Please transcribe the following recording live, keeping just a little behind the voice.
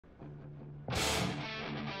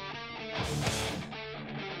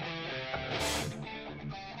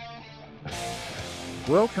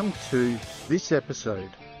Welcome to this episode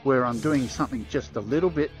where I'm doing something just a little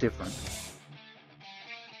bit different.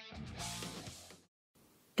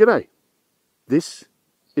 G'day, this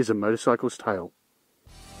is A Motorcycle's Tale.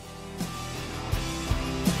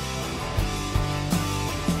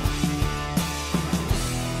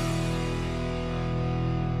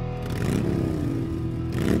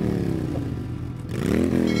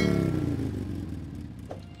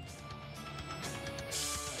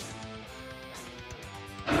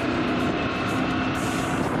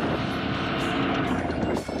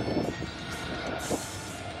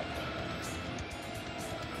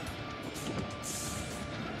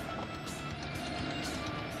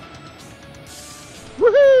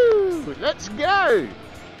 Woohoo! Let's go!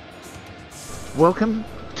 Welcome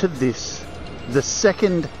to this, the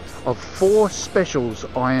second of 4 specials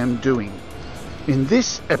I am doing. In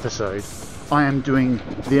this episode, I am doing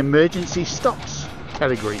the emergency stops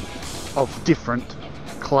category of different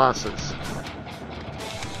classes.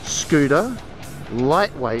 Scooter,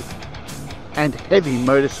 lightweight, and heavy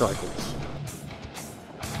motorcycles.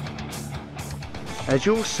 As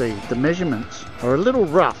you'll see, the measurements are a little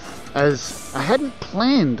rough, as I hadn't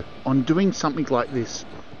planned on doing something like this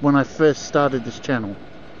when I first started this channel.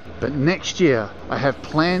 But next year I have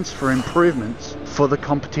plans for improvements for the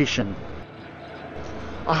competition.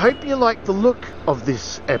 I hope you like the look of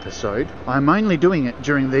this episode. I'm only doing it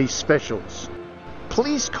during these specials.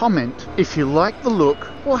 Please comment if you like the look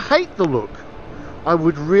or hate the look. I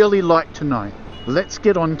would really like to know. Let's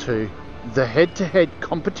get on to the head-to-head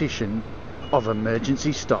competition of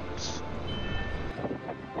emergency stops.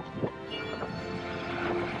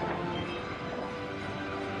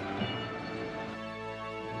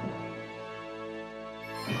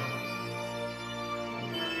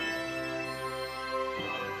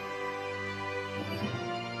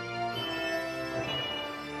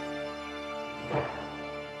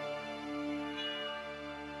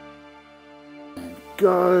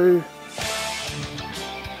 Go.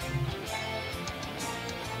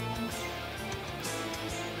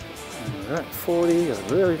 And we're at 40. I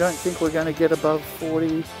really don't think we're going to get above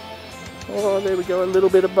 40. Oh, there we go, a little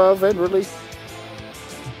bit above and release.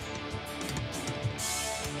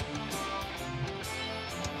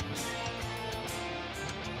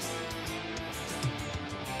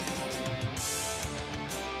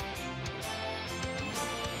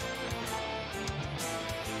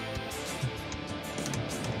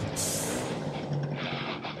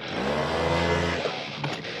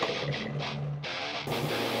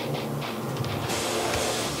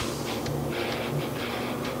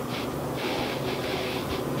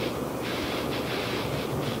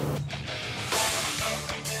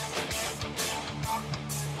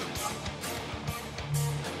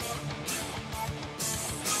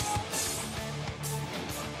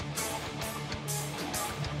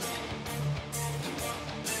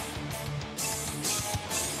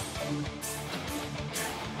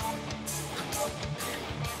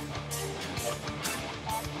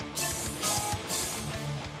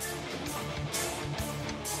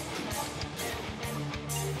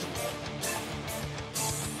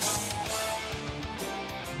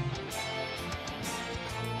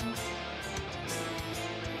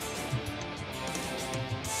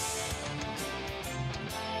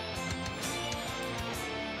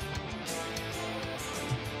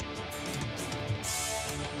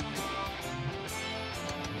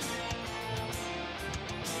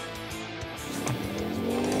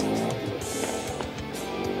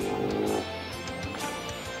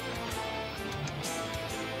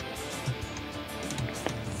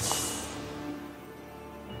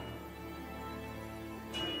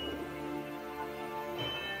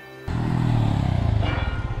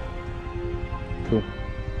 Cool.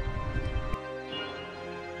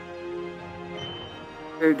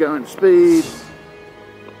 We're going speed.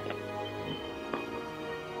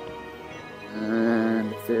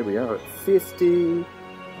 And there we are at 50.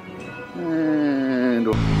 And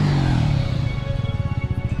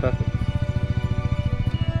perfect.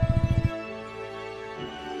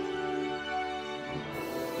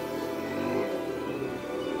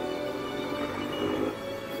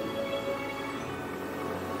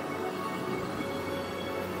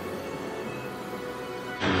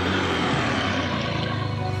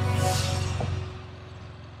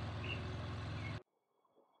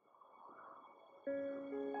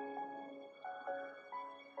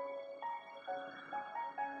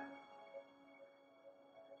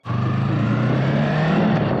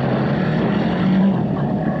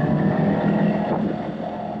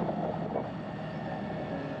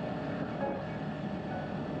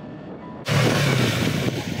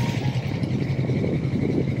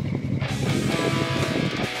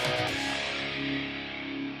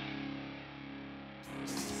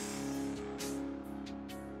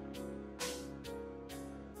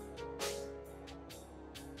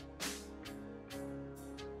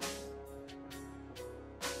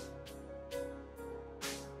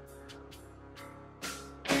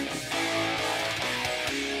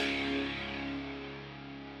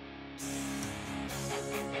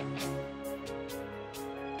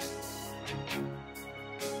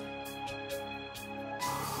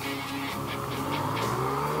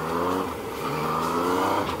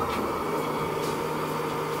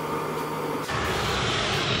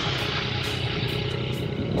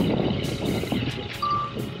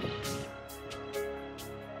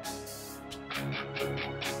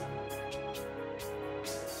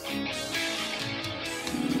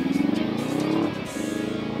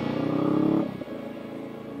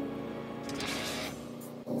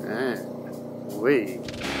 We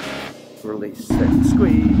release, set,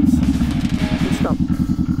 squeeze, and stop.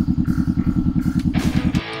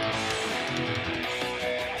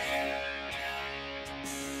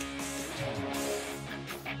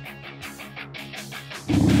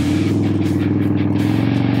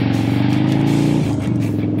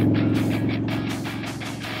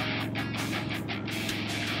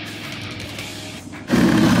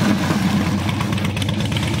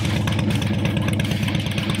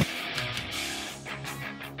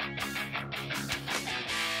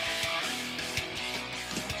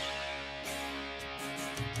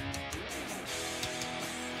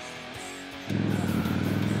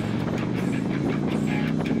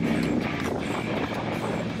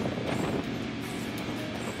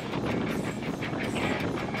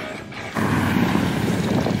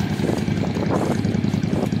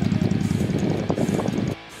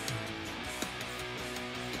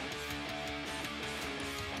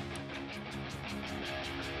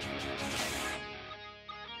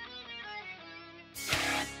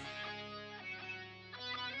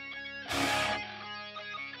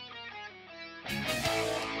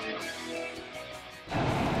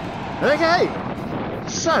 Okay,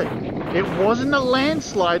 so it wasn't a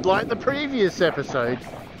landslide like the previous episode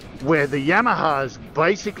where the Yamahas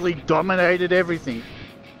basically dominated everything.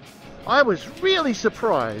 I was really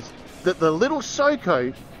surprised that the little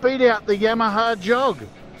Soco beat out the Yamaha Jog.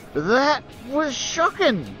 That was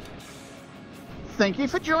shocking. Thank you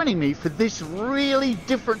for joining me for this really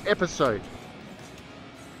different episode.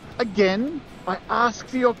 Again, I ask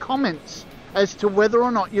for your comments as to whether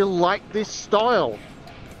or not you like this style.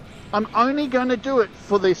 I'm only going to do it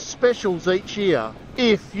for the specials each year,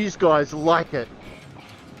 if you guys like it.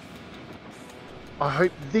 I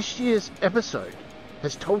hope this year's episode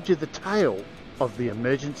has told you the tale of the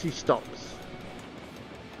emergency stops.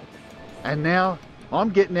 And now, I'm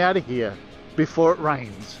getting out of here before it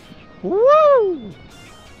rains. Woo!